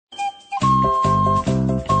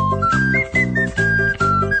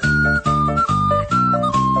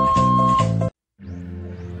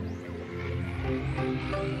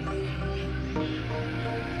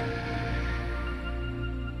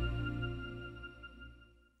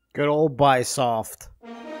Good old Buy-Soft.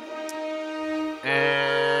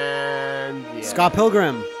 And yeah. Scott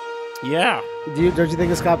Pilgrim. Yeah. Don't you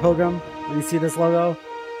think of Scott Pilgrim when you see this logo?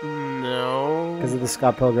 No. Because of the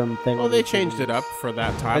Scott Pilgrim thing. Well, they changed it up for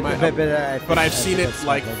that time. But I've seen it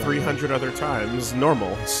like 300 other times,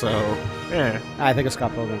 normal. So, yeah. I think of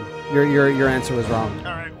Scott Pilgrim. Your answer was wrong. All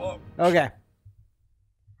right. Well. Okay.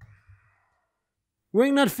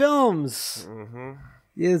 Wingnut Films. Mm-hmm.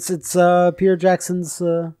 It's Peter Jackson's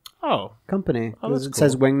company. Oh, that's It cool.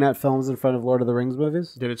 says Wingnut Films in front of Lord of the Rings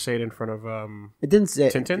movies. Did it say it in front of It didn't say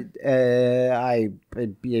Tintin?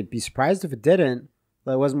 I'd be surprised if it didn't.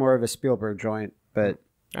 That was more of a Spielberg joint, but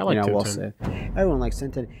I like Tintin. we'll see. Everyone likes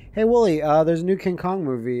Tintin. Hey, Wooly, there's a new King Kong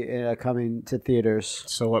movie coming to theaters.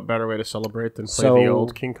 So what better way to celebrate than play the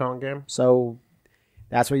old King Kong game? So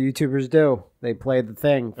that's what YouTubers do. They play the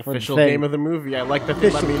thing. Official game of the movie. I like that they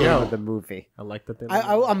let me game know. of the movie. I like that they let me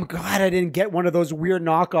know. I'm glad I didn't get one of those weird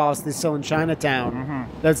knockoffs they sell in Chinatown.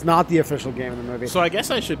 Mm-hmm. That's not the official game of the movie. So I guess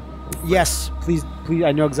I should... Yes, please.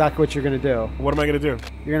 I know exactly what you're going to do. What am I going to do?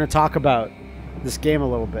 You're going to talk about this game a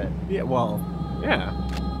little bit. Yeah, well, yeah.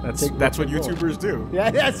 That's what YouTubers do.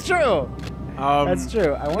 Yeah, that's true. That's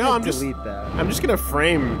true. I want to delete that. I'm just going to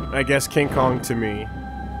frame, I guess, King Kong to me.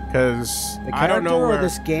 Because The I don't know character where... or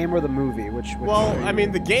this game or the movie? Which Well, I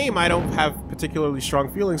mean, the game I don't have particularly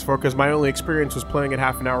strong feelings for because my only experience was playing it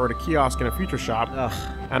half an hour at a kiosk in a future shop,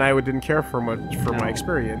 and I didn't care for much for my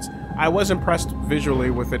experience. I was impressed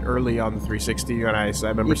visually with it early on the 360, and I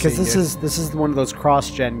remember because seeing this is one of those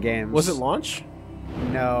cross-gen games. Was it launch?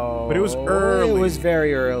 No, But it was early. It was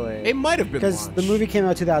very early. It might have been because launch. the movie came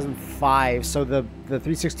out 2005, so the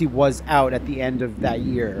 360 was out at the end of that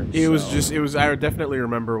year. It was just. It was. I definitely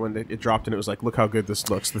remember when it dropped, and it was like, look how good this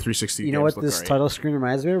looks. The 360. You know what this title screen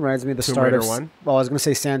reminds me of? It reminds me of the Tomb start Raider of 1? Well, I was gonna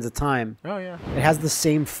say Sands of Time. Oh yeah. It has the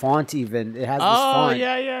same font even. It has this Oh font.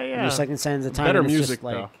 yeah. Just like in Sands of Time. Better and it's music just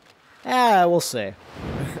like, though. we'll see.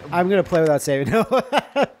 I'm gonna play without saving.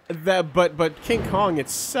 But King Kong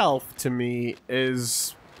itself to me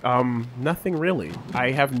is nothing really.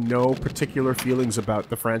 I have no particular feelings about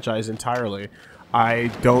the franchise entirely. I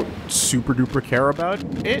don't super duper care about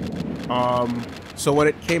it. So when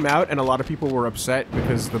it came out, and a lot of people were upset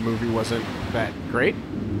because the movie wasn't that great.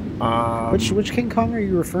 Which King Kong are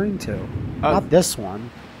you referring to? Not this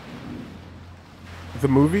one. The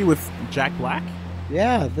movie with Jack Black.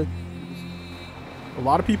 Yeah, A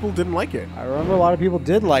lot of people didn't like it. I remember a lot of people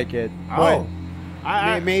did like it. Oh.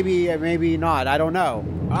 Maybe not. I don't know.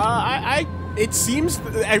 It seems.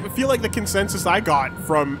 I feel like the consensus I got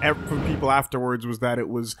from people afterwards was that it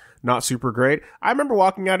was not super great. I remember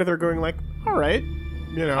walking out of there going like, "All right,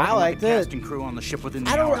 you know." I liked it. Crew on the ship within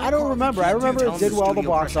I don't remember. I remember it did well at the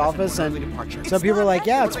box office, and some people were like,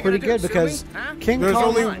 "Yeah, it's pretty good," because King There's Kong.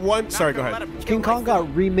 only one. Sorry, go ahead. King Kong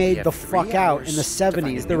got remade the fuck out in the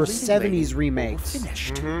 70s. There were 70s remakes,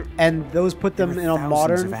 and those put them in a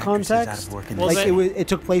modern context. Like it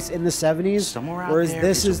took place in the 70s, whereas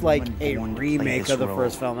this is like a remake of the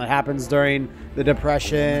first film that happens during the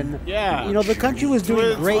Depression. Yeah, you know, the country was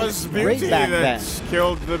doing great back then.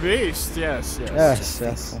 Killed the beast. Yes.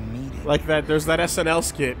 Yes. Like that. There's that SNL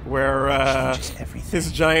skit where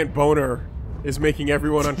his giant boner is making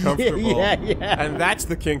everyone uncomfortable. yeah. And that's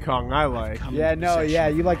the King Kong I like. Yeah, no, yeah,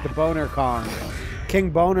 you like the Boner Kong.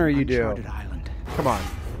 King Boner, you do. Come on.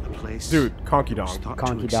 Dude, Conky Dong.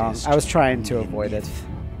 Conky Dong. I was trying to avoid it.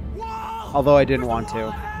 Although I didn't want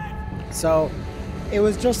to. So, it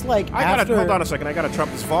was just like hold on a second, I gotta drop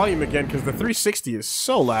this volume again because the 360 is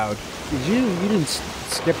so loud. You didn't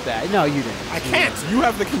skip that. No, you didn't. I can't. You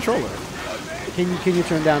have the controller. Can you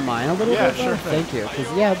turn down mine a little bit? Yeah, sure. Thank you. Because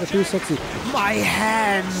the 360. My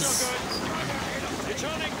hands.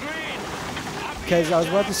 Because I was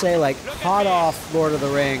about to say, like, hot off Lord of the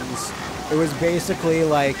Rings, it was basically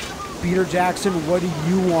like, Peter Jackson, what do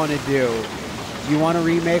you want to do? You want to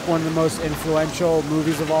remake one of the most influential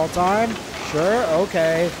movies of all time? Sure,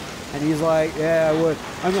 okay. And he's like, yeah, I would.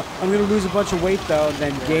 I'm going to lose a bunch of weight, though, and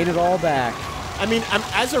then gain it all back. I mean,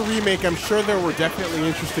 as a remake, I'm sure there were definitely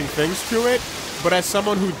interesting things to it, but as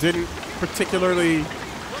someone who didn't particularly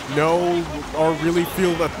know or really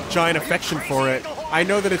feel a giant affection for it, I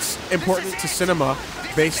know that it's important to cinema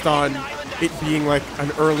based on it being like an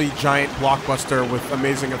early giant blockbuster with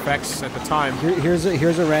amazing effects at the time. Here's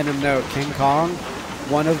a random note. King Kong,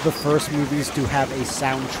 one of the first movies to have a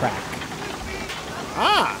soundtrack.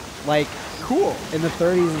 Like, cool. In the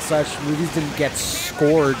 30s and such, movies didn't get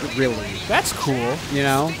scored, really. That's cool. You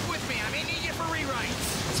know?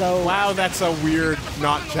 So, wow, that's a weird,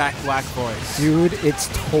 not Jack Black voice. Dude, it's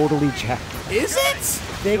totally Jack. Is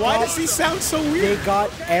it? Why does he sound so They weird?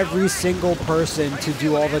 got every single person to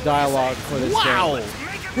do all the dialogue for this Wow. game.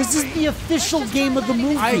 This is the official game of the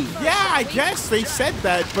movie. I guess they said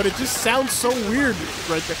that, but it just sounds so weird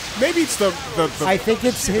right there. Maybe it's the I think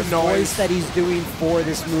it's his noise. voice that he's doing for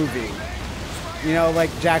this movie. You know, like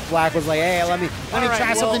Jack Black was like, "Hey, let me All right, try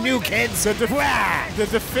well, something new, kids." The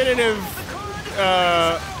definitive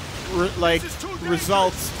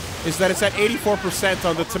result is that it's at 84%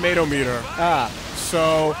 on the tomato meter. Ah,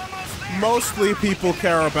 So mostly people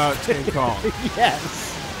care about King Kong.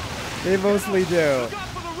 yes, they mostly do.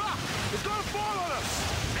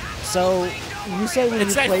 So you say when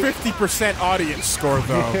It's you at play? 50% audience score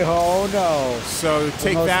though. Oh no. So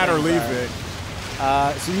take most that or things leave are.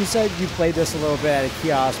 it. So you said you played this a little bit at a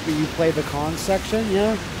kiosk, but you played the Kong section,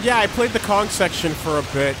 yeah? Yeah, I played the Kong section for a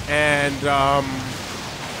bit, and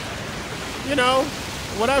you know,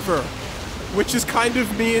 whatever. Which is kind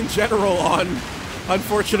of me in general on,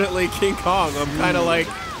 unfortunately, King Kong. I'm kind of like,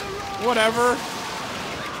 whatever.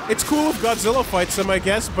 It's cool if Godzilla fights him, I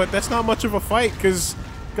guess, but that's not much of a fight because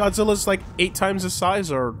Godzilla's like 8 times his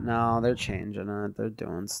size, or No, they're changing it. They're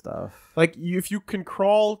doing stuff. like if you can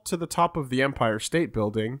crawl to the top of the Empire State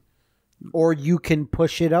Building, Or you can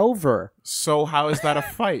push it over. so how is that a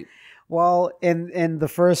fight? Well, in the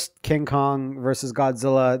first King Kong versus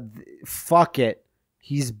Godzilla, fuck it.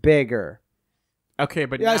 He's bigger. Okay,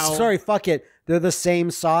 but Yeah, now, sorry, fuck it. They're the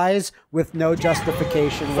same size with no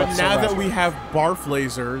justification but whatsoever. now that we have barf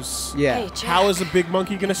lasers, Yeah. Hey, Jack. how is a big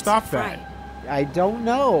monkey gonna stop Right. that? I don't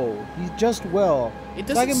know. He just will. It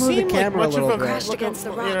If I can move the seem like camera much a little of bit. Crashed Look against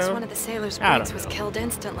the up, rocks. you know. One of the sailors' I don't boats was know. killed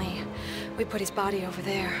instantly. We put his body over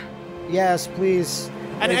there. Yes, please.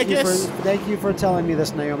 And I Thank you guess- thank you for telling me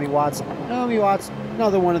this, Naomi Watts. Naomi Watts,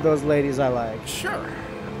 another one of those ladies I like. Sure.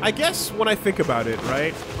 I guess when I think about it,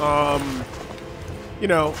 right? You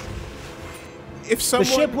know, if The someone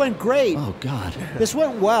ship went great. Oh, God. This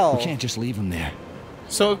went well. We can't just leave him there.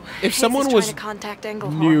 so if Hayes someone is was trying to contact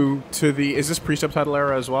Engelhorn. new to the is this pre-subtitle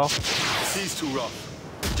era as well? Sea's too rough.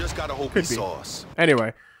 Just gotta hope Could he be. saw us.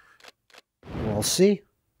 Anyway, We'll see.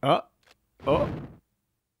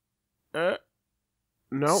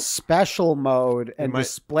 No. Special mode and Am I-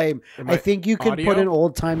 display. am I I think you can put audio? an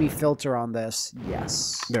old timey filter on this.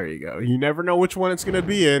 Yes. There you go. You never know which one it's gonna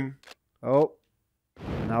be in. Oh.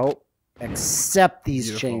 No. Accept these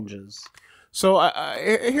Beautiful. changes. So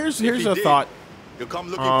here's If he a did, thought. He'll come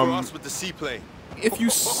looking Um, for us with the seaplane. If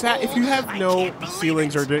you have no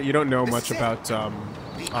feelings or you don't know much about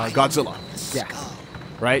Godzilla, Yeah.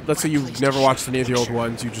 right? Let's say you've never watched any of the old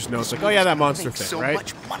ones. You just know it's like, oh yeah, that monster thing,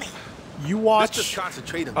 right? You Let's just watch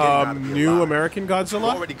concentrate on getting out of here New alive. American We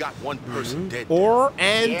Godzilla, already got one person dead.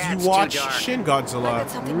 and you watch Shin I Godzilla,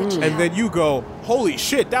 got something that you and have. then you go, holy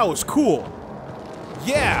shit, that was cool.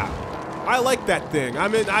 Yeah, I like that thing.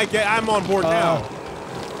 I'm on board now,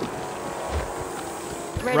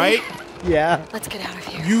 Ready? right? Yeah. Let's get out of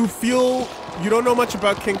here. You don't know much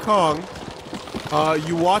about King Kong.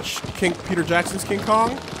 You watch Peter Jackson's King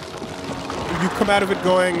Kong. You come out of it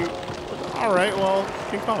going, all right, well,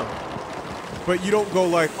 King Kong. But you don't go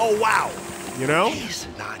like, oh wow, you know? He's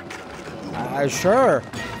not gonna be the Sure.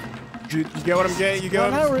 You get what I'm getting? You get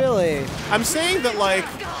Well, what I'm not really. I'm saying that like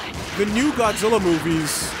the new Godzilla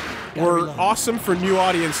movies were awesome for new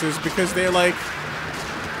audiences because they like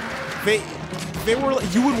they were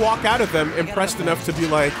you would walk out of them impressed enough to be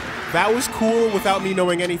like, that was cool without me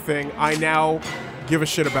knowing anything. I now give a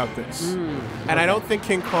shit about this. And I don't think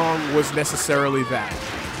King Kong was necessarily that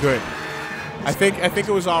good. I think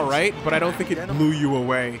it was all right, but I don't think it blew you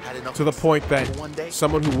away to the point that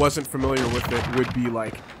someone who wasn't familiar with it would be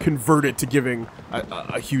like converted to giving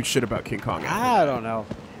a huge shit about King Kong. I don't know.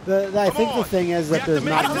 I think the thing is that there's I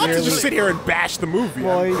not don't have to nearly. just sit here and bash the movie.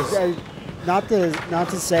 Well, I'm just- not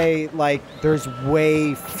to say like there's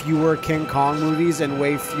way fewer King Kong movies and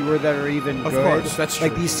way fewer that are even Of good. course, that's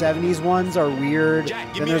like true. these '70s ones are weird. Jack,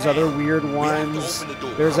 give Then me there's a other hand. weird We have to ones. open the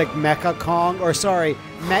door. There's like Mecha Kong, or sorry,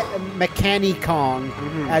 Mechani Kong,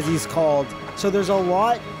 Mm-hmm. as he's called. So there's a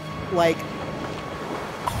lot like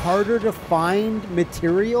harder to find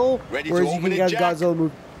material. Ready to whereas you open can it, get Jack? Godzilla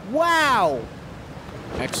movie. Wow.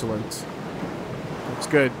 excellent. That's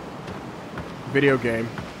good. Video game.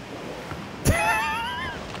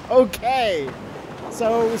 Okay.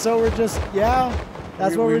 So we're just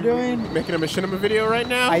that's what we're doing. Making a machinima video right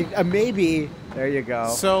now. Maybe. There you go.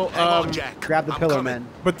 So Hang on, Jack. Grab the I'm pillar, coming. man.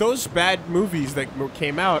 but those bad movies that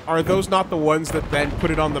came out, are those not the ones that then put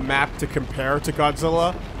it on the map to compare to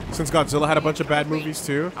Godzilla? since Godzilla had a bunch of bad movies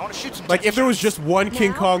too. I want to shoot some. Like if there was just one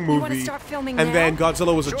King Now? Kong You wanna movie, start filming and then now?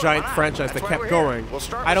 Godzilla was a Sure, giant why? franchise that That's why kept we're going, here. We'll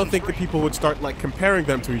start I don't with think some that people would start like comparing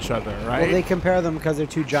them to each other, right? Well, they compare them because they're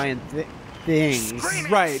two giant things.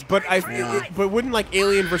 Right, but but wouldn't like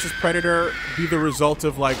Alien versus Predator be the result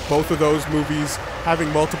of like both of those movies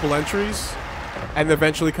having multiple entries, and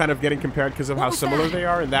eventually kind of getting compared because of how was similar that? they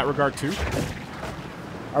are in that regard too?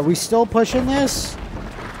 Are we still pushing this?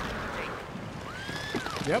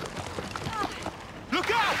 Yep.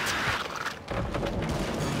 Look out!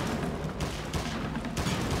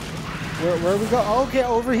 Where we go? Okay,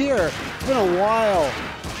 over here. It's been a while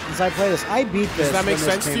since I played this. I beat this. Does that make when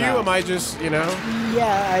this sense to came you? out. Am I just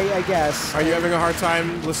Yeah, I guess. Are you having a hard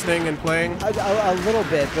time listening and playing? A little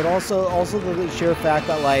bit, but also the sheer fact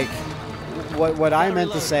that like what I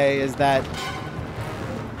meant to say is that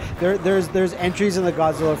there's entries in the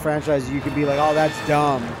Godzilla franchise you could be like, oh, that's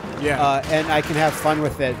dumb. Yeah. And I can have fun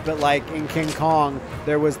with it. But like in King Kong,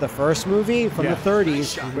 there was the first movie from Yeah. the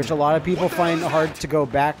 30s, which a lot of people find hard to go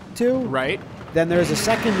back to. Right. Then there's a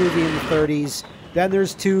second movie in the 30s. Then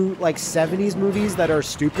there's two like 70s movies that are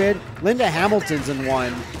stupid. Linda Hamilton's in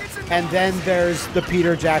one. And then there's the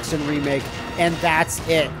Peter Jackson remake, and that's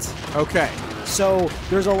it. Okay. So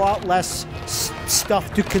there's a lot less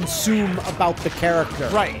stuff to consume about the character.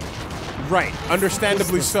 Right. Right.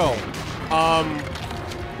 Understandably so.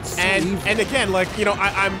 And again, like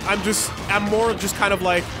I'm more just kind of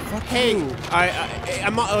like, hey,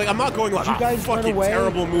 I'm not going like, Did you guys run fucking away?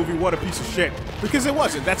 terrible movie, what a piece of shit, because it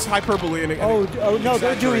wasn't. That's hyperbole. And Oh no,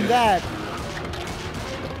 they're doing exaggerated. that.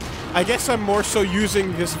 I guess I'm more so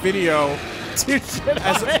using this video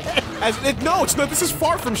no, it's not. This is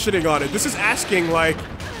far from shitting on it. This is asking like,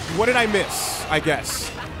 what did I miss? I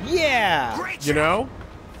guess. Yeah. You know.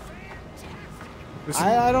 This is,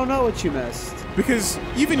 I don't know what you missed. because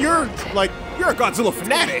even you're a Godzilla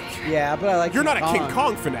fanatic. Yeah, but I like. You're not a King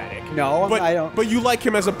Kong fanatic. No, but I don't. But you like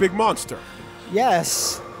him as a big monster.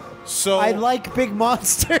 Yes, So I like big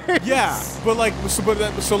monsters. Yeah, but like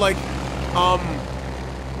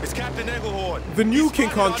It's Captain Engelhorn. the new He's King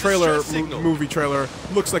spotted Kong on the trailer distress signal. movie trailer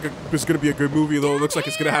looks like it's gonna be a good movie, though. It looks like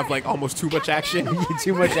it's gonna have like almost too much action.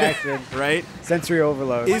 Too much action. Right? Sensory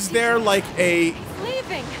overload. Is there like a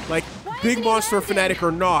Leaving. like Why big isn't he monster landing? fanatic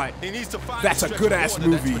or not? He needs to find That's a stretch good of ass water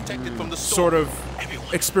that's movie protected from the storm. sort of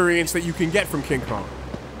Everyone. experience that you can get from King Kong.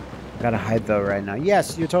 Gotta hide though right now.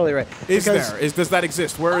 Yes, you're totally right. Is Because there? Does that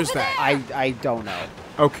exist? Where is that? I don't know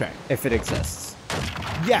Okay. if it exists.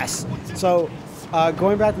 Yes. So,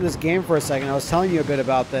 going back to this game for a second, I was telling you a bit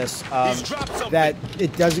about this. He's dropped something. That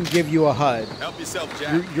it doesn't give you a HUD. Help yourself,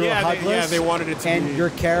 Jack. You're Yeah, HUDless. they wanted it to and be- your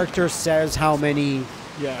character says how many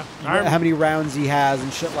Yeah. how many rounds he has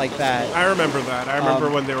and shit like that I remember that. I remember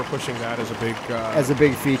when they were pushing that as a big. as a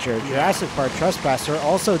big feature. Jurassic Park Trespasser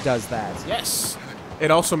also does that. Yes. It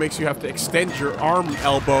also makes you have to extend your arm,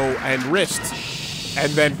 elbow, and wrist,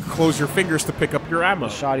 and then close your fingers to pick up your ammo.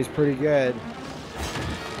 Shotty's pretty good.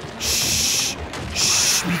 Shh,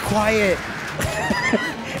 shh, be quiet.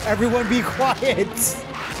 Everyone be quiet.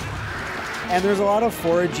 And there's a lot of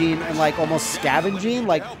foraging and like almost scavenging.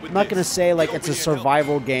 Like, I'm not gonna say like it's a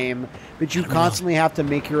survival game, but you constantly have to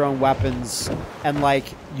make your own weapons and like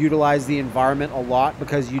utilize the environment a lot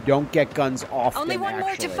because you don't get guns often. Only one more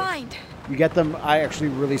to actually. find. You get them actually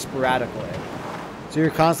really sporadically. So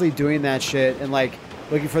you're constantly doing that shit and like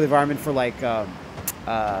looking for the environment for like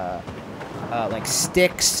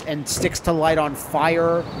sticks and sticks to light on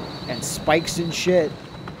fire and spikes and shit.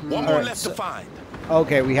 One more Alright, left so- to find.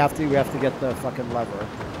 Okay, we have to get the fucking lever.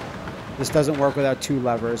 This doesn't work without two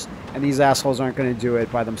levers, and these assholes aren't going to do it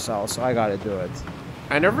by themselves, so I got to do it.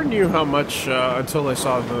 I never knew how much until I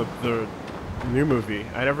saw the new movie.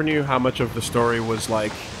 I never knew how much of the story was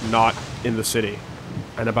like not in the city,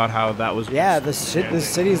 and about how that was. Yeah, the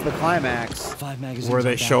city's the climax. 5 magazines. Where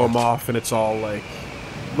they on show deck. him off, and it's all like,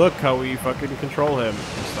 look how we fucking control him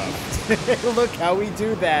and stuff. Look how we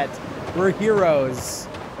do that. We're heroes.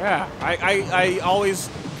 Yeah, I always,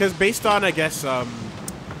 because based on, I guess, what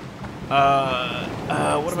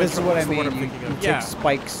am This is what I what's the word mean. I'm You thinking of? take Yeah,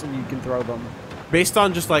 spikes and you can throw them. based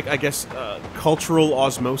on just like, I guess, cultural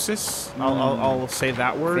osmosis. I'll say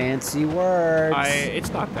that word. Fancy words. It's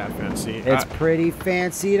not that fancy. It's pretty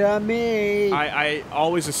fancy to me. I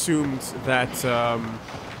always assumed that,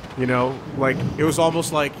 like, it was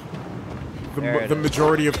almost like There it the is.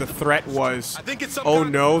 majority of the threat was, I think it's some oh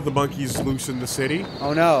kind- no, the monkey's loose in the city.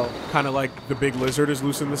 Oh no. Kind of like the big lizard is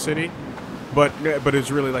loose in the city. But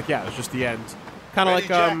it's really like, yeah, it's just the end. Kind of Ready,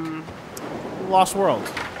 like Jack? Lost World.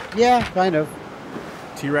 Yeah, kind of.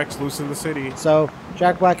 T-Rex loose in the city. So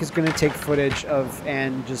Jack Black is going to take footage of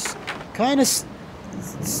and just kind of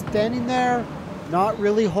standing there, not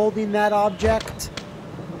really holding that object.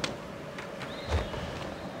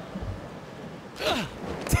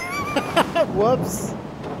 Whoops.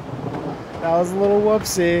 That was a little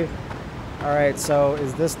whoopsie. Alright, so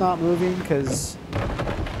is this not moving? Because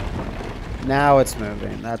now it's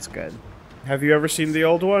moving. That's good. Have you ever seen the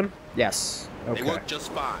old one? Yes. They Okay. work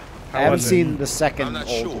just fine. I haven't was it? seen the I'm second not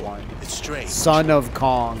old sure. one. It's strange. Son of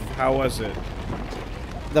Kong. How was it?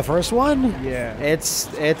 The first one? Yeah.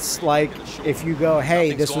 It's like if you go, hey,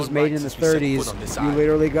 Nothing's this was going made right in the since we set 30s, foot on this you island.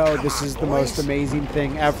 literally go, Come this on, is the most boys. amazing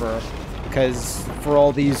thing ever. Because for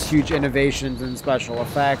all these huge innovations and special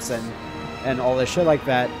effects and all this shit like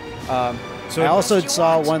that. So I also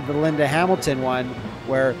saw the Linda Hamilton one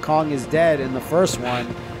where Kong is dead in the first one,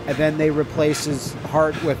 and then they replace his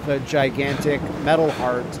heart with a gigantic metal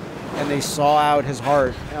heart, and they saw out his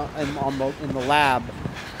heart in the lab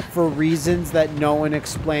for reasons that no one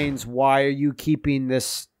explains. Why are you keeping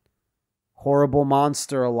this horrible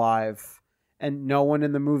monster alive? And no one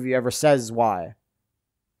in the movie ever says why.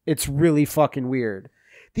 It's really fucking weird.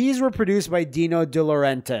 These were produced by Dino De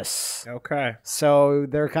Laurentiis. Okay. So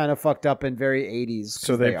they're kind of fucked up and very 80s.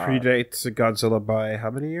 So they are. predate Godzilla by how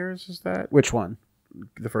many years is that? Which one?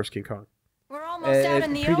 The first King Kong. We're almost out It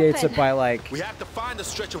in the predates open. it by like We have to find a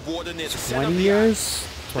stretch of water near the center 20 of the years?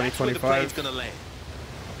 island. That's where the 2025? plane's gonna land.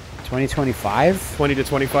 2025? 20 to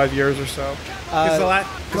 25 years or so.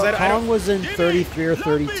 Kong was in 33 or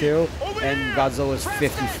 32, and Godzilla was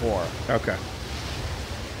 54. Okay.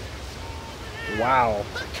 Wow.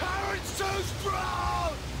 The current's so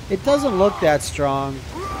strong! It doesn't look that strong.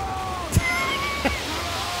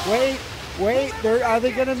 Wait, are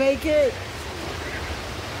they gonna make it?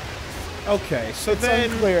 Okay, so It's then...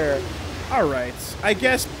 unclear. All right. I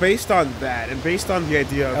guess based on that, and based on the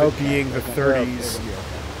idea of it being the 30s,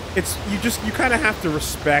 it's you kind of have to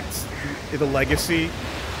respect the legacy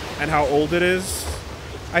and how old it is.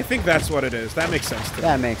 I think that's what it is. That makes sense to me.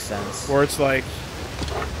 That makes sense. Where it's like,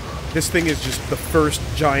 this thing is just the first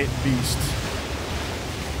giant beast,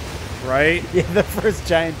 right? Yeah, the first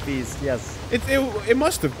giant beast. Yes. It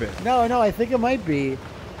must have been. No, I think it might be.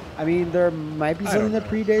 I mean, there might be I something don't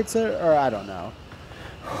that predates it, or I don't know.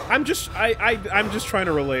 I'm just trying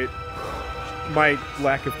to relate my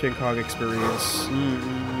lack of King Kong experience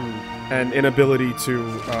and inability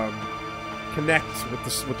to connect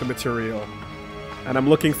with the material, and I'm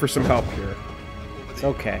looking for some help here. It's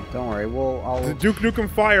okay. Don't worry. The Duke Nukem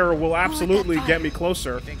Fire will absolutely get me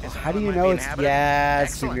closer. How do you know it's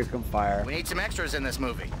Duke Nukem Fire? We need some extras in this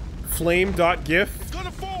movie. Flame.gif. It's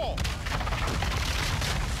gonna fall!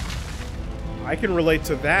 I can relate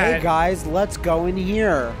to that. Hey guys, let's go in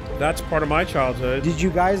here. That's part of my childhood. Did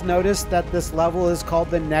you guys notice that this level is called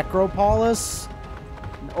the Necropolis?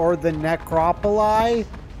 Or the Necropoli?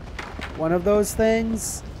 One of those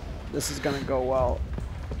things? This is gonna go well.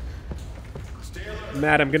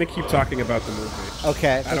 Matt, I'm gonna keep talking about the movie.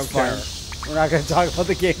 Okay, I that's don't care. fine. We're not gonna talk about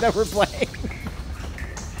the game that we're playing.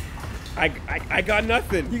 I got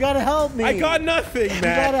nothing. You gotta help me. I got nothing,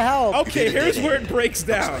 Matt. gotta help. Okay, here's where it breaks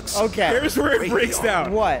down. Okay. Here's where it breaks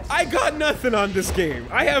down. What? I got nothing on this game.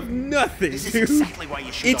 I have nothing, This is dude. exactly why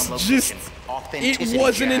you shoot It's on just, location. it Authenticity,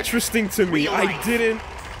 wasn't Jack. interesting to me. Real I life. didn't.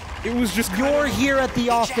 It was just. You're here at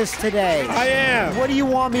the office today. I am. What do you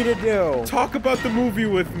want me to do? Talk about the movie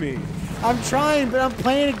with me. I'm trying, but I'm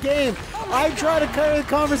playing a game. I try to cut the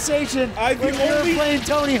conversation I- when the you're only- playing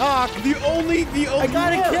Tony Hawk. The only. I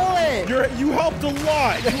gotta kill it. You helped a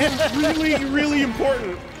lot. You were really, really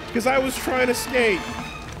important because I was trying to skate.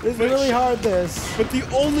 It's really hard, this. But the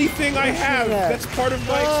only thing I have that. that's part of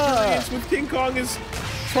my experience with King Kong is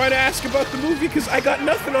trying to ask about the movie because I got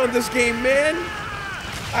nothing on this game, man.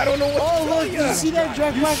 I don't know what Oh, to tell look, ya. you see that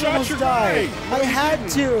Jack You Black shot almost your died. guy. I had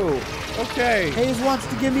to. Okay, Hayes wants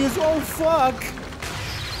to give me his. Oh, fuck.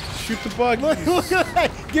 shoot the bug. Look at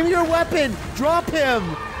that. Give me your weapon. Drop him.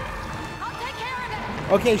 I'll take care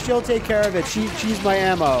of it. Okay, she'll take care of it. She's my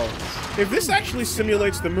ammo. If this actually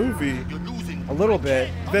simulates the movie, A little bit.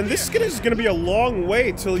 then this is gonna be a long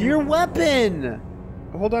way till you. Your weapon.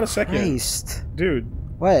 Hold on a second, Christ. dude.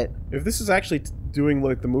 What? If this is actually doing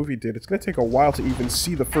like the movie did, it's gonna take a while to even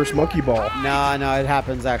see the first monkey ball. No, it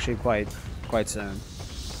happens actually quite soon.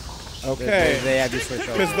 Okay. They have you switch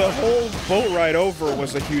over. Because the whole boat ride over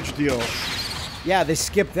was a huge deal, Yeah, they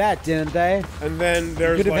skipped that, didn't they? and then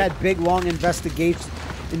there's Could have like had big, long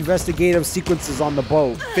investigative sequences on the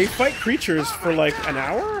boat. they fight creatures for like an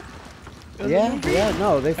hour. Yeah,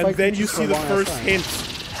 no, they fight. And then you creatures for see a the long ass first time. hint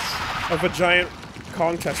of a giant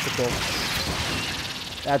Kong testicle.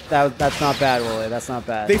 That's not bad, Willie. That's not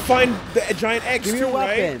bad. They find the giant eggs Give me too, your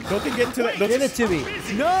weapon. right? Don't they get into that? don't Give they- it to me.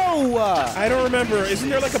 No. I don't remember. Isn't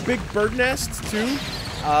there like a big bird nest too?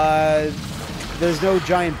 There's no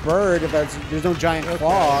giant bird. There's no giant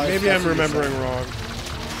claw. Maybe That's I'm what you said. remembering wrong.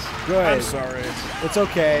 Good. I'm sorry. It's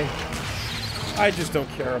okay. I just don't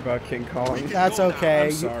care about King Kong. That's okay.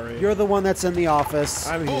 I'm sorry. You're the one that's in the office.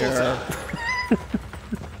 I'm here.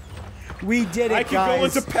 We did it, I can go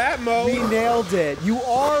guys. into Pat mode. We nailed it. You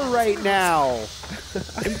are right now.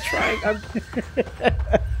 I'm trying.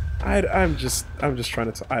 I'm just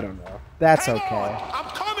trying to. I don't know. That's Hang okay. on, I'm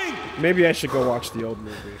coming. Maybe I should go watch the old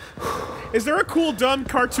movie. Is there a cool dumb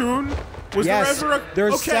cartoon? Was Yes, there ever a?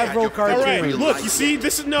 there's okay. several All right, cartoons. look, you see,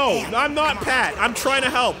 this is no. I'm not Pat. I'm trying to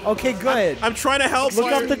help. Okay, good. I'm trying to help. Look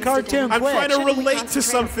you. up the cartoon I'm quick. trying to relate to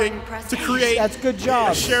something to create That's good a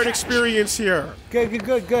job. shared experience here. Good.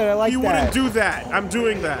 I like You that. wouldn't do that. I'm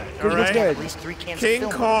doing that. All Good, right. good. King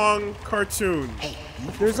Kong cartoon.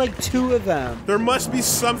 There's like 2 of them. There must be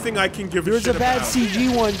something I can give a There's shit a bad about.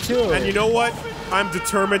 CG one too. And you know what? I'm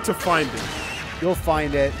determined to find it. You'll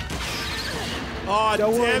find it. Oh,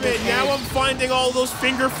 Don't worry, damn it. okay. Now I'm finding all those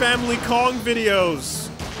Finger Family Kong videos.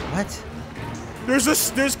 What?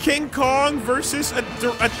 There's King Kong versus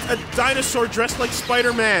a dinosaur dressed like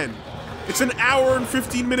Spider-Man. It's an hour and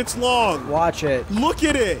 15 minutes long. Watch it. Look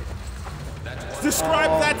at it. Describe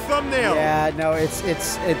that thumbnail. Yeah, no, it's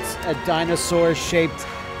a dinosaur-shaped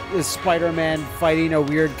Spider-Man fighting a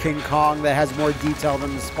weird King Kong that has more detail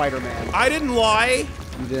than the Spider-Man. I didn't lie.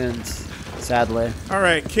 You didn't, sadly. All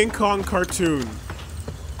right, King Kong cartoon.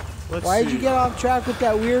 Let's Why see. did you get off track with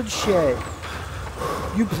that weird shit?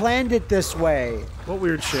 You planned it this way. What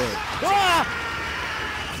weird shit? Ah!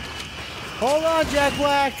 Hold on, Jack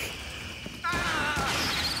Black.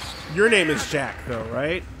 Your name is Jack, though,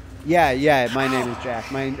 right? Yeah, my name is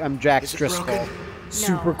Jack. I'm Jack Driscoll.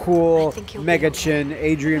 Super cool, I think you'll mega be okay. chin,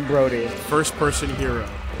 Adrian Brody. First-person hero.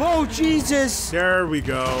 Oh, Jesus! There we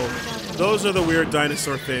go. Those are the weird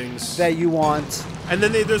dinosaur things. That you want. And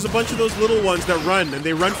then there's a bunch of those little ones that run, and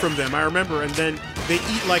they run from them, I remember, and then they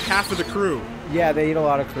eat like half of the crew. Yeah, they eat a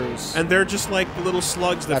lot of crews. And they're just like little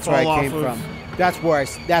slugs that That's fall where I off came of from.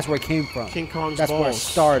 That's where it came from. King Kong's That's where it balls.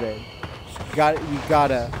 started. You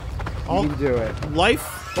gotta. You can do it.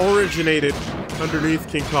 Life originated underneath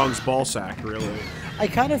King Kong's ball sack, really. I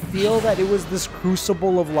kind of feel that it was this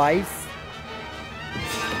crucible of life.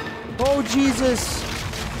 Oh, Jesus!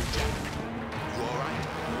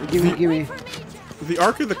 Give me. The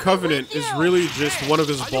Ark of the Covenant is really just one of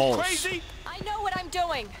his Are you balls. crazy? I know what I'm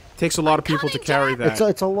doing. Takes a lot of people to carry that.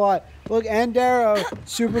 It's a lot. Look, Andaro,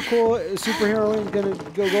 super cool superhero, is gonna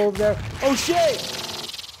go over there. Oh shit!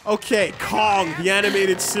 Okay, Kong, the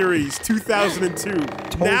animated series,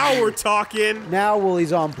 2002. Now we're talking. Now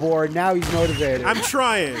Willie's on board. Now he's motivated. I'm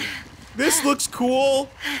trying. This looks cool.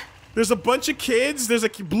 There's a bunch of kids. There's a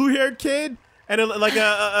blue-haired kid and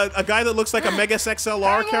a guy that looks like a Megas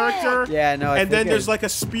XLR character. Yeah, no, I And then think there's I- like a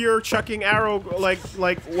spear-chucking arrow, like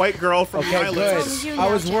white girl from Okay, the good. islands. You I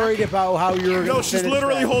now, was Jack. worried about how you were. No, gonna she's finish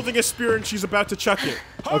literally that. holding a spear and she's about to chuck it.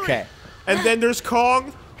 Okay. And then there's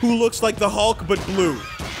Kong, who looks like the Hulk but blue.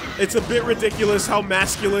 It's a bit ridiculous how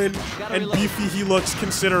masculine and beefy he looks,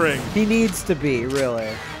 considering. He needs to be, really.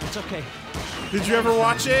 It's okay. Did you ever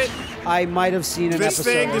watch it? I might have seen an This episode.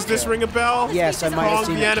 thing? Does this ring a bell? Yes, I might have Kong,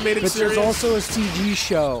 seen the it. animated but series? there's also a CG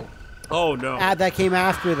show Oh no. that came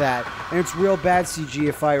after that, and it's real bad CG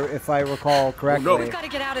if I recall correctly. no. We've got to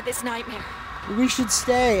get out of this nightmare. We should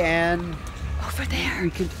stay, and Over there. we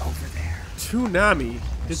can over there. Toonami.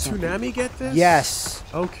 Did Toonami get this? Yes,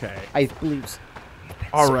 Okay. I believe. So.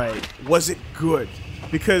 All right. Was it good?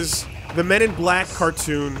 Because the Men in Black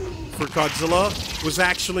cartoon for Godzilla was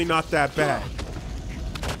actually not that bad.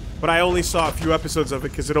 But I only saw a few episodes of it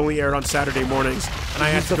because it only aired on Saturday mornings, and I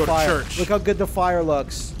had to The go to fire. church. Look how good the fire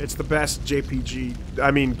looks. It's the best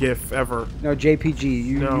GIF ever. No, JPG,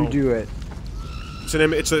 you No. do it.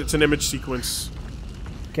 It's an image sequence.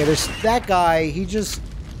 Okay, there's that guy.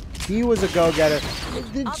 He was a go-getter.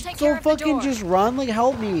 I'll take care Don't of the fucking door. just run. Like,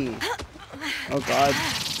 help me. Oh God.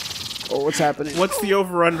 Oh, what's happening? What's the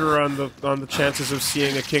over/under on the chances of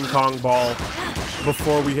seeing a King Kong ball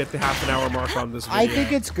before we hit the half-an-hour mark on this video? I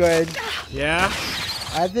think it's good. Yeah?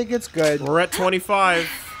 I think it's good. We're at 25.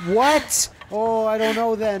 What? Oh, I don't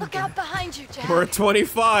know then. Look out behind you, Jack. We're at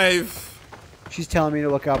 25. She's telling me to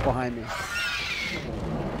look out behind me.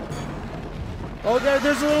 Oh,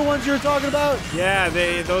 there's the little ones you were talking about. Yeah,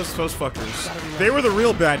 those fuckers. They were the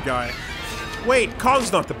real bad guy. Wait,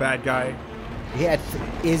 Kong's not the bad guy. Yeah,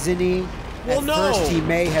 isn't he? Well, At no. first he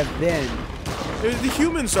may have been. The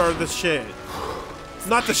humans are the shit.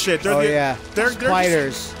 Not the shit. They're Oh the, yeah, They're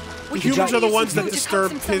spiders. The humans are the ones that Food to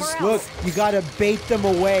disturb coax him his. somewhere Look, else. you gotta bait them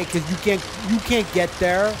away because you can't get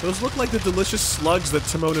there. Those look like the delicious slugs that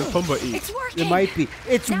Timon and Pumbaa eat. It's working. It might be.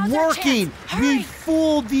 It's Now's our working. chance. We Hurry.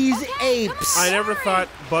 fooled these Okay, come apes. on. I never thought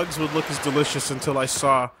bugs would look as delicious until I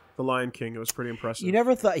saw The Lion King. It was pretty impressive. You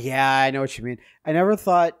never thought? Yeah, I know what you mean. I never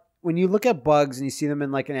thought when you look at bugs and you see them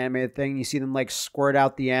in like an animated thing, you see them like squirt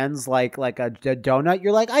out the ends like a donut.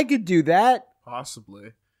 You're like, I could do that.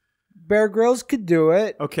 Possibly. Bear Grylls could do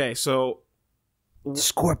it. Okay, so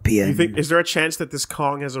Scorpion. you think is there a chance that this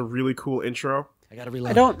Kong has a really cool intro? I gotta reload.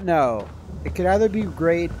 I don't know. It could either be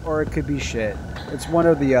great or it could be shit. It's one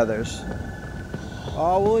or the others.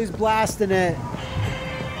 Oh, Willie's blasting it.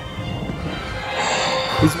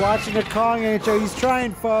 He's watching a Kong intro. He's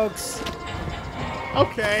trying, folks.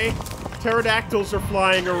 Okay. Pterodactyls are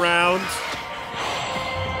flying around.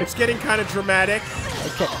 It's getting kind of dramatic.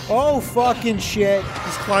 Okay. Oh, fucking shit.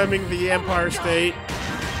 He's climbing the Empire State.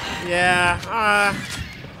 Yeah,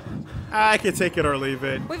 I could take it or leave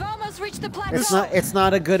it. We've almost reached the plateau. It's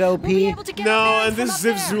not a good OP. We'll be able to get No, our and bearings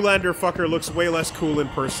this from Ziv up there. Zoolander fucker looks way less cool in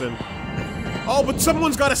person. Oh, but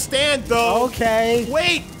someone's got to stand, though. Okay.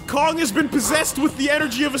 Wait, Kong has been possessed with the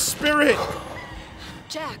energy of a spirit.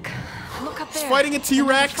 Jack, look up there. fighting a Another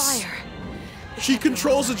T-Rex. fire. She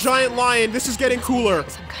controls a giant lion. This is getting cooler.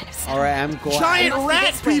 Some kind of All right, I'm glad. Giant It must be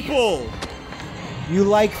rat this way. people. You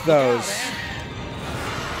like those.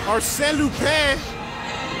 Arsène Lupin.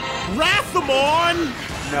 Rathamon.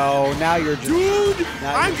 No, now you're just... Dude,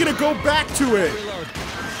 Now I'm you- gonna go back to it.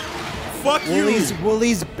 Fuck Willie's, you.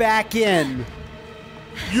 Willie's back in.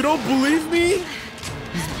 You don't believe me?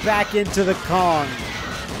 Back into the Kong.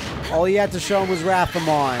 All you had to show him was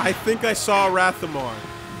Rathamon. I think I saw Rathamon.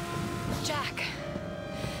 Jack,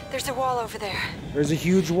 there's a wall over there. There's a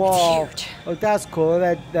huge wall. Huge. Look, that's cool.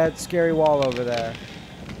 That scary wall over there.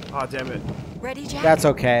 Oh, damn it. Ready, Jack? That's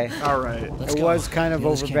okay. All right. Let's It go. was kind of Yeah,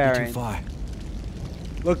 this can't be overbearing. too far.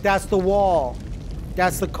 Look, that's the wall.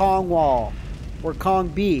 That's the Kong wall. Where Kong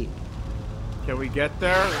be. Can we get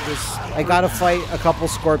there? This I gotta fight a couple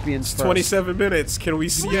scorpions first. 27 minutes. Can we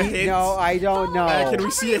see a hint? No, I don't know. Can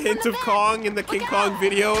we see a hint of Kong in the King Kong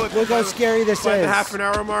video? Look how scary this By is. the half an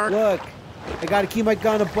hour mark? Look, I gotta keep my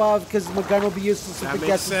gun above because my gun will be useless if That it makes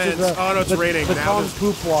gets sense. into the, Oh, no, it's the, raining. the Now Kong's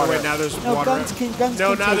there's- poop water. So wait, now there's no, water. Guns can No,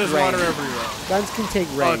 take now there's rain. water everywhere. Guns can take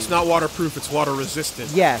rain. Oh, it's not waterproof, it's water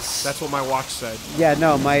resistant. Yes. That's what my watch said. Yeah,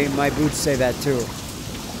 no, my boots say that too.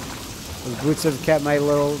 Those boots have kept my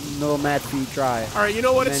little mat feet dry. All right, you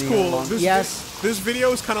know what? It's Many cool. long- This, Yes. This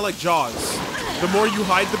video is kind of like Jaws. The more you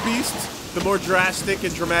hide the beast, the more drastic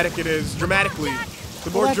and dramatic it is. Dramatically.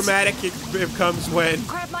 The more Well, that's- dramatic it becomes when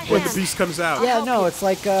Grab my the hand. beast comes out. Yeah, no, it's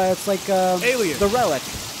like Alien. the relic.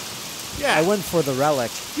 Yeah. I went for the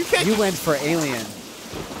relic. You can't- You went for alien.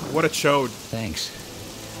 What a chode. Thanks.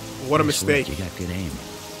 What a I swear mistake. You got good aim.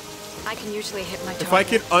 I can usually hit my target. If I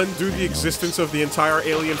could undo the existence of the entire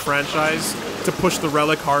Alien franchise to push the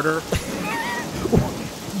relic harder,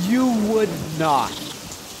 You would not.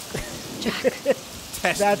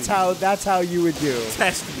 test That's me. how you would do.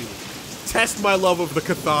 Test me. Test my love of the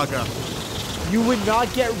Kathaga. You would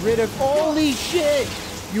not get rid of. Holy shit!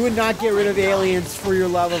 You would not get rid of aliens for your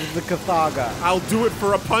love of the Kathaga. I'll do it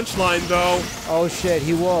for a punchline, though. Oh shit,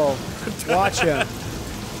 he will. Watch him.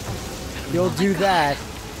 He'll do that.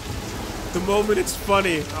 The moment it's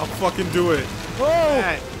funny, I'll fucking do it. Oh!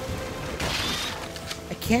 That.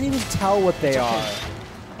 I can't even tell what they are.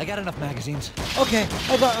 I got enough magazines. Okay,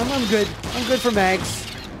 I'm good. I'm good for mags.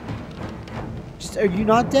 Just, are you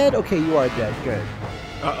not dead? Okay, you are dead. Good.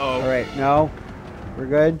 Uh-oh. All right, no, we're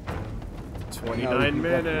good. 29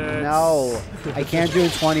 minutes. No, I can't do it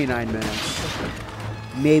in 29 minutes.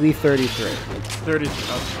 Maybe 33. 30.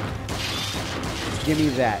 Okay. Give me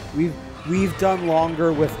that. We've done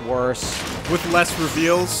longer with worse. With less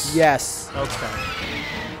reveals? Yes. Okay.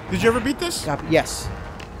 Did you ever beat this? Yes.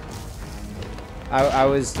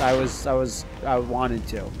 I wanted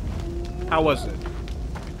to. How was it?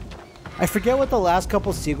 I forget what the last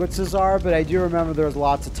couple sequences are, but I do remember there was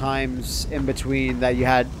lots of times in between that you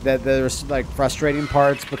had that there was like frustrating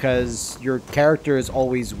parts because your character is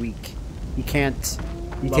always weak. He can't.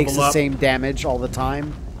 He takes Level the up. same damage all the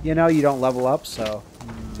time. You know, you don't level up, so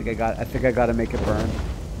I think I got to make it burn.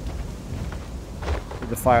 With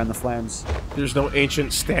the fire and the flames. There's no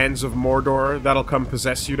ancient stands of Mordor that'll come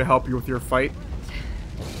possess you to help you with your fight?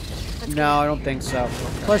 No, I don't think so.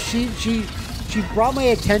 Plus, she brought my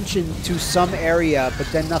attention to some area, but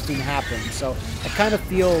then nothing happened. So I kind of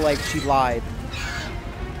feel like she lied.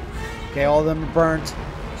 Okay, all of them are burnt.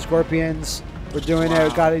 Scorpions. We're doing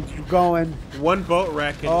it. Got it going. One boat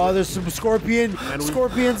wreck. And Oh, there's some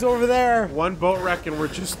scorpions over there. one boat wreck, and we're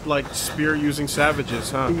just like spear using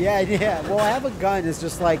savages, huh? Yeah. Well, I have a gun. It's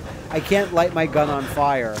just like I can't light my gun on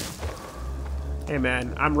fire. Hey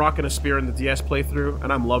man, I'm rocking a spear in the DS playthrough,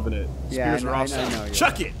 and I'm loving it. Yeah, Spears I are know, awesome. I know,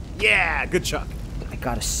 Chuck it! Yeah, good chuck. I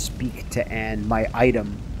gotta speak to Anne, my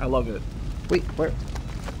item. I love it. Wait, where?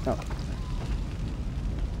 Oh.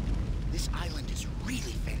 This island is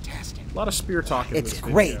really fantastic. A lot of spear talk in It's this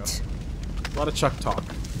video. great. A lot of chuck talk.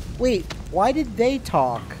 Wait, why did they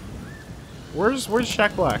talk? Where's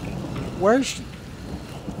Shaq Black? Where's she?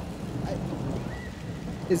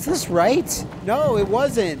 Is this right? No, it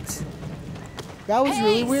wasn't. That was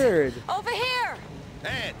really Hayes! weird. Over here!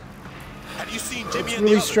 And have you seen Jimmy It's and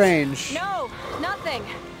really the others? strange. No, nothing.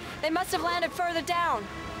 They must have landed further down.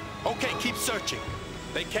 Okay, keep searching.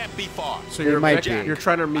 They can't be far. So They you're might be. you're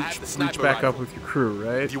trying to I have the reach sniper back rifle. up with your crew,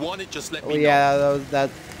 right? If you want it, just let Oh me know. yeah,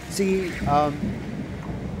 see,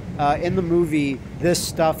 in the movie, this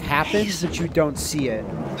stuff happens, but you don't see it.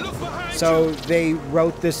 Look behind So you. they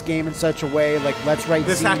wrote this game in such a way, like, let's write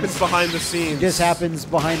This scenes. happens behind the scenes. This happens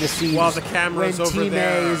behind the scenes. While the camera's when over Team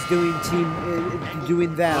there. A is doing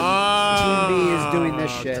doing them. Team B is doing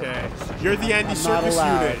this shit. Okay. You're the Andy I'm not Serkis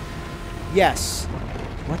allowed. unit. Yes.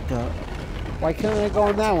 What the? Why can't I go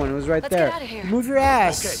on that one? It was right Let's there. get outta here. Move your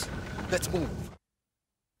ass. Okay, let's move.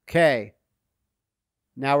 Okay.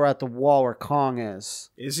 Now we're at the wall where Kong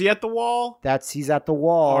is. Is he at the wall? He's at the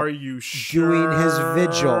wall. Are you sure? doing his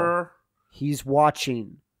vigil. He's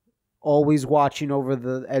watching. Always watching over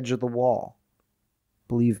the edge of the wall.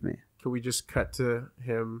 Believe me. Can we just cut to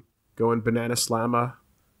him going banana slammer,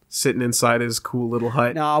 sitting inside his cool little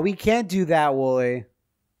hut? No, we can't do that, Wooly.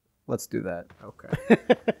 Let's do that. Okay.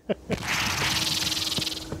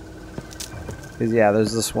 Because, yeah,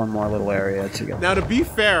 there's this one more little area to go. Now, to be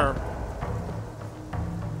fair,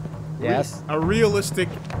 Yes? a realistic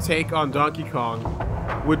take on Donkey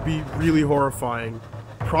Kong would be really horrifying.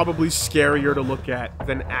 Probably scarier to look at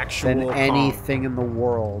than actual Than Kong. anything in the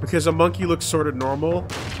world. Because a monkey looks sort of normal,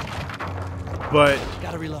 but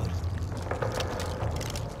Gotta reload.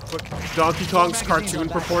 Donkey Kong's Magazines cartoon on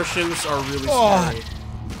back. proportions are really Oh. scary.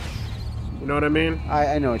 You know what I mean?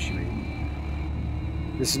 I know what you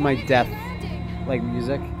mean. This is my death, like,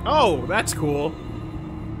 music. Oh, that's cool.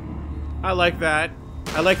 I like that.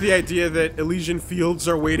 I like the idea that Elysian Fields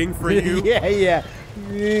are waiting for you. yeah.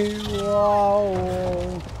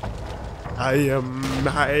 Wow. I am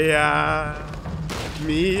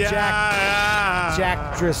Mia.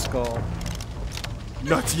 Jack Driscoll.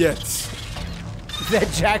 Not yet. That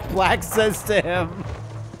Jack Black says to him.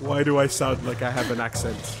 Why do I sound like I have an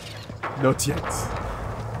accent? Not yet.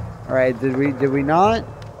 All right, did we not?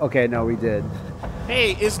 Okay, no, we did.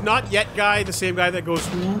 Hey, is not yet guy the same guy that goes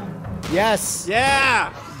who? Yes.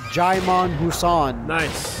 Yeah. Jaimon Husan.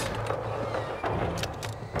 Nice.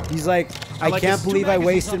 He's like, I like can't his believe I magazines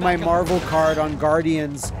wasted on my back up. Marvel card on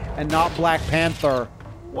Guardians and not Black Panther.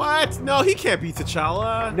 What? No, he can't be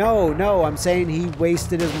T'Challa. No, I'm saying he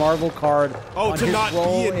wasted his Marvel card Oh, on to his not be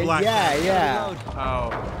role in Black Yeah, Panther. yeah.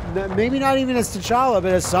 Oh. No, maybe not even as T'Challa,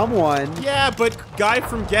 but as someone. Yeah, but guy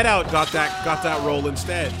from Get Out got that role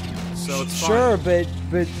instead. So it's Sure, fine.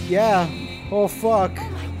 but yeah. Oh fuck. Oh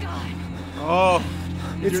my god. Oh.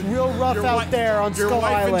 It's Your- real rough your out wi- there on Your Skull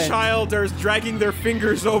wife Island. and child are dragging their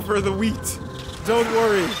fingers over the wheat. Don't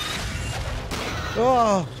worry.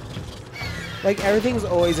 Oh. Like everything's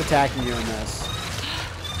always attacking you in this.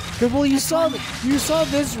 'Cause, well, you saw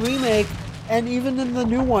this remake, and even in the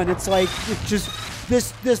new one, it's like it's just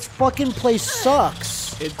this fucking place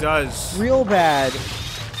sucks It does. real bad.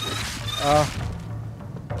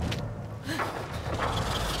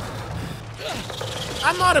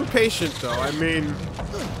 I'm not impatient though. I mean,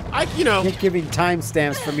 You're giving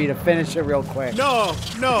timestamps for me to finish it real quick. No,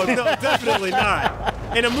 definitely not.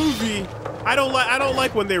 In a movie, I don't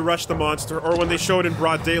like when they rush the monster or when they show it in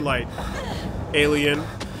broad daylight. Alien,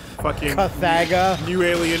 fucking Cathaga. new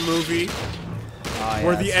Alien movie,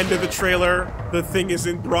 where the end of the trailer, the thing is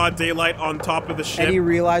in broad daylight on top of the ship. And he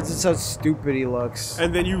realizes how stupid he looks.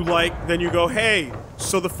 And then you go, hey,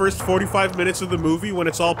 so the first 45 minutes of the movie when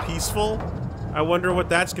it's all peaceful, I wonder what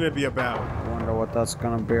that's gonna be about. I wonder what that's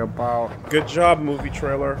gonna be about. Good job, movie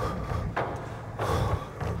trailer.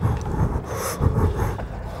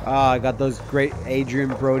 I got those great Adrian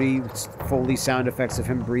Brody Foley sound effects of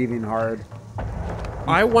him breathing hard.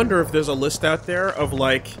 I wonder if there's a list out there of,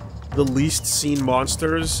 like, the least seen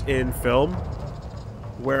monsters in film,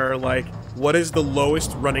 where, like, what is the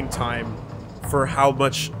lowest running time for how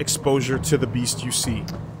much exposure to the beast you see?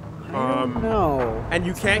 No. And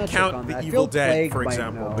you can't count the Evil Dead, for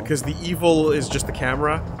example, because the evil is just the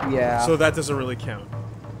camera. Yeah. So that doesn't really count.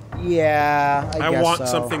 Yeah, I guess want so.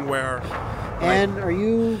 something where. And are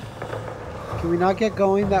you? Can we not get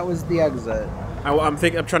going? That was the exit. I'm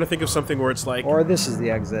trying to think of something where it's like. Or this is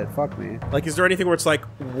the exit. Fuck me. Like, is there anything where it's like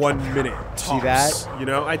 1 minute? Tops? See that? You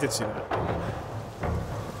know, I did see that.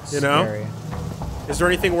 You know? Scary. Is there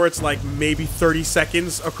anything where it's like maybe 30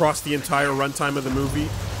 seconds across the entire runtime of the movie,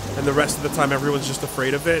 and the rest of the time everyone's just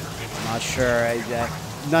afraid of it? Not sure.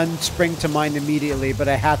 None spring to mind immediately, but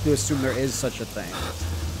I have to assume there is such a thing.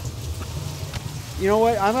 You know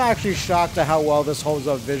what? I'm actually shocked at how well this holds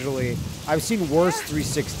up visually. I've seen worse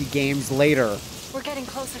 360 games later. We're getting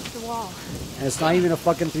closer to the wall. And it's not even a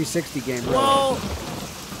fucking 360 game. Really. Well,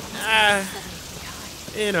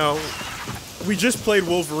 you know, we just played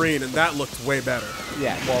Wolverine, and that looked way better.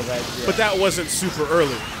 Yeah, well, that. Yeah. But that wasn't super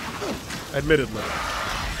early, admittedly.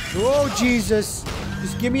 Oh, Jesus.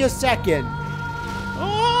 Just give me a second.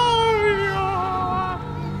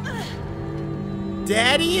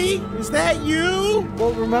 Daddy? Is that you?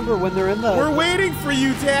 Well, remember, when they're in the... We're waiting for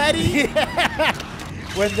you, Daddy!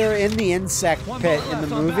 When they're in the insect pit in the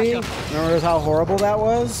movie, remember how horrible that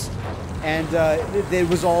was? And it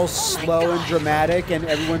was all slow and dramatic, and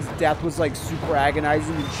everyone's death was like super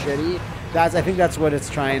agonizing and shitty. I think that's what it's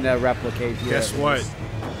trying to replicate here. Guess what?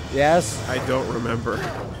 Yes? I don't remember.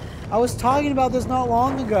 I was talking about this not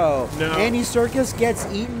long ago. No. Andy Serkis gets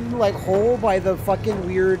eaten like whole by the fucking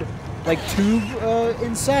weird like tube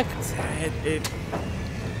insect.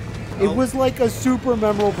 It was like a super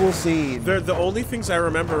memorable scene. The only things I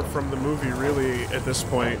remember from the movie, really, at this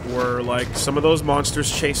point, were like some of those monsters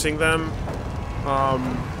chasing them,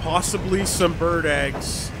 possibly some bird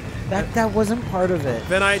eggs. That wasn't part of it.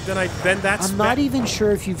 Then that's. I'm not even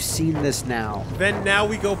sure if you've seen this now. Then now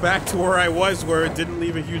we go back to where I was, where it didn't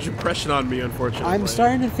leave a huge impression on me, unfortunately. I'm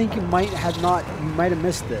starting to think you might have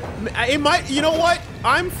missed it. It might. You know what?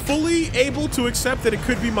 I'm fully able to accept that it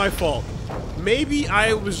could be my fault. Maybe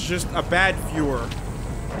I was just a bad viewer.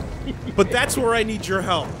 But that's where I need your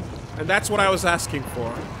help. And that's what I was asking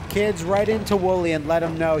for. Kids, write into Wooly and let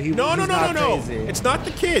him know he's not crazy. It's not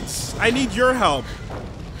the kids. I need your help.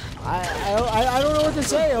 I don't know what to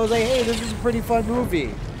say. I was like, hey, this is a pretty fun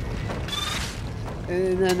movie.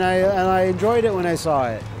 And I enjoyed it when I saw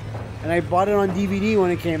it. And I bought it on DVD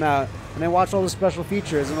when it came out. And I watched all the special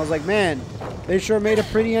features. And I was like, man, they sure made a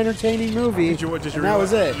pretty entertaining movie. That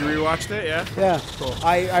was it. You rewatched it, yeah? Yeah. Cool.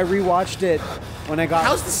 I rewatched it when I got...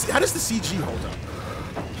 How does the CG hold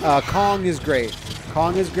up? Kong is great.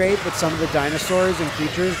 Kong is great, but some of the dinosaurs and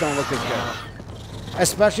creatures don't look as good.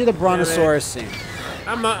 Especially the Brontosaurus scene.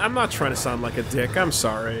 I'm not trying to sound like a dick. I'm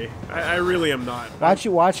sorry. I really am not.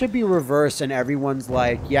 Watch it be reversed and everyone's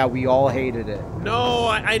like, yeah, we all hated it. No,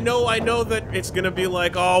 I know that it's gonna be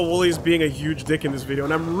like, oh, Wooly's being a huge dick in this video,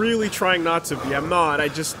 and I'm really trying not to be. I'm not. I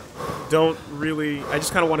just don't really. I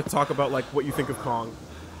just kind of want to talk about like what you think of Kong,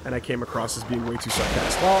 and I came across as being way too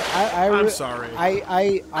sarcastic. Well, I'm sorry.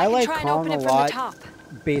 I like Kong a lot.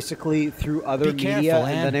 Basically through other media,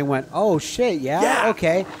 and then I went, oh shit, yeah,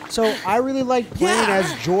 okay. So I really like playing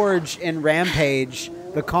as George in Rampage,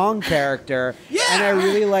 the Kong character, and I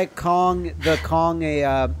really like Kong, the Kong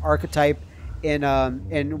archetype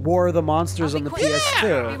in War of the Monsters on the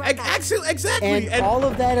PS2. Exactly. And all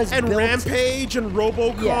of that is and built, Rampage and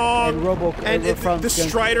RoboKong. Yeah, and RoboKong. And the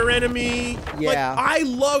Strider enemy. Yeah. Like, I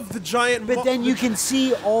love the giant... But then you can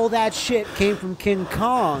see all that shit came from King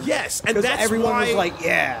Kong. Yes, and that's everyone why... was like,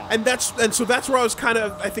 yeah. And so that's where I was kind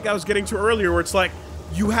of... I think I was getting to earlier, where it's like,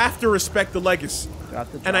 you have to respect the legacy.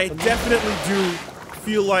 And I definitely do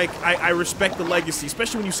feel like I respect the legacy,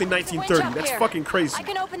 especially when you say 1930. That's fucking crazy. I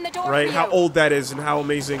can open the door right? for How you. old that is and how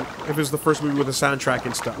amazing if it was the first movie with a soundtrack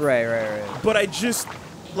and stuff. Right. But I just,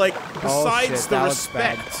 like, besides the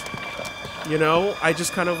respect, you know, I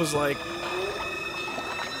just kind of was like...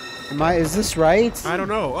 Is this right? I don't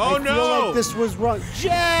know. Oh, I feel like this was wrong.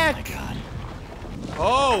 Jack!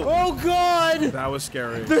 Oh! Oh, God! That was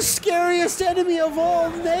scary. The scariest enemy of all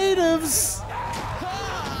natives!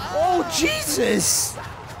 Oh, Jesus!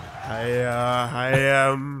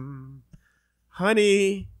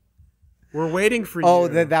 Honey, we're waiting for you. Oh,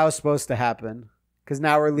 that was supposed to happen. Because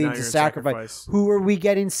now we're leading to sacrifice. Who are we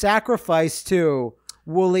getting sacrificed to?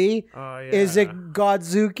 Wooly? Oh, yeah. Is it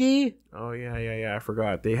Godzuki? Oh, yeah, I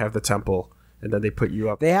forgot. They have the temple, and then they put you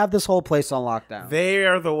up. They have this whole place on lockdown. They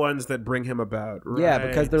are the ones that bring him about, right? Yeah,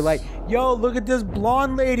 because they're like, yo, look at this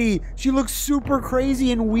blonde lady. She looks super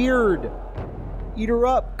crazy and weird. Eat her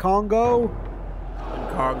up, Congo. And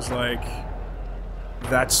Kong's like,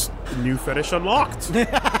 that's new fetish unlocked.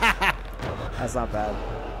 That's not bad.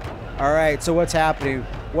 All right, so what's happening?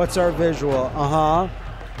 What's our visual? Uh-huh.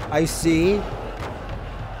 I see.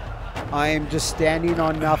 I am just standing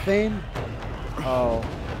on nothing. Oh.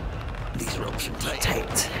 These ropes are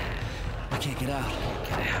tight. I can't get out.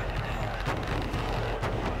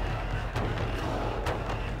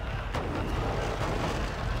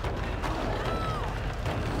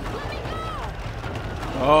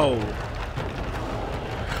 Oh.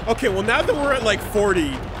 Okay, well now that we're at like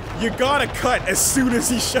 40, you gotta cut as soon as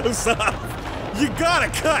he shows up. You gotta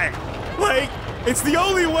cut. Like, it's the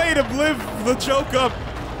only way to live the joke up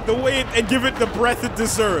the way and give it the breath it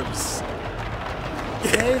deserves.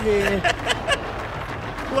 Maybe.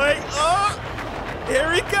 Like, oh,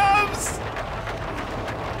 here he comes.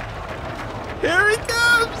 Here he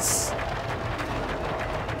comes.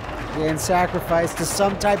 Being sacrificed to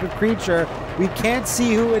some type of creature. We can't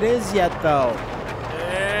see who it is yet, though.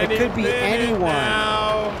 It could be anyone. Now.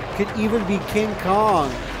 Could even be King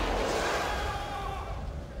Kong.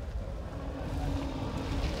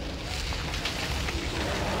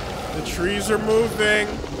 The trees are moving.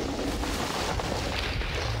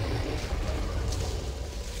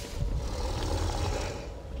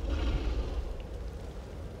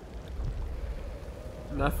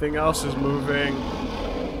 Nothing else is moving.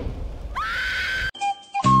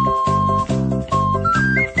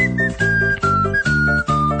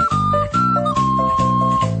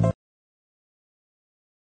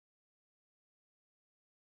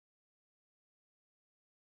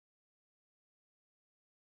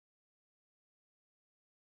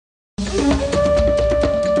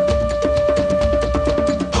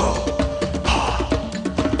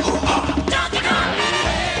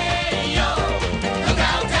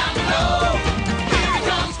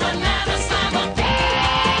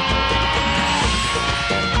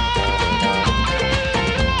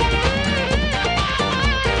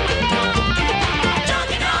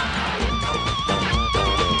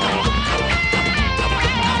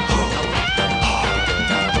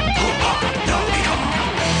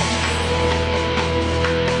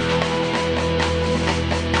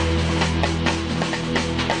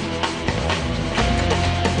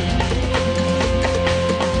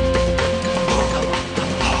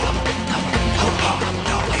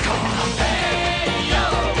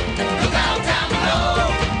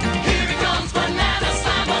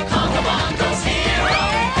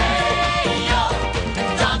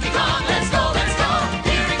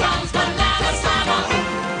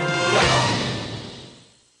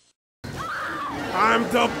 I'm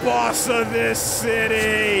the boss of this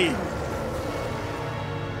city!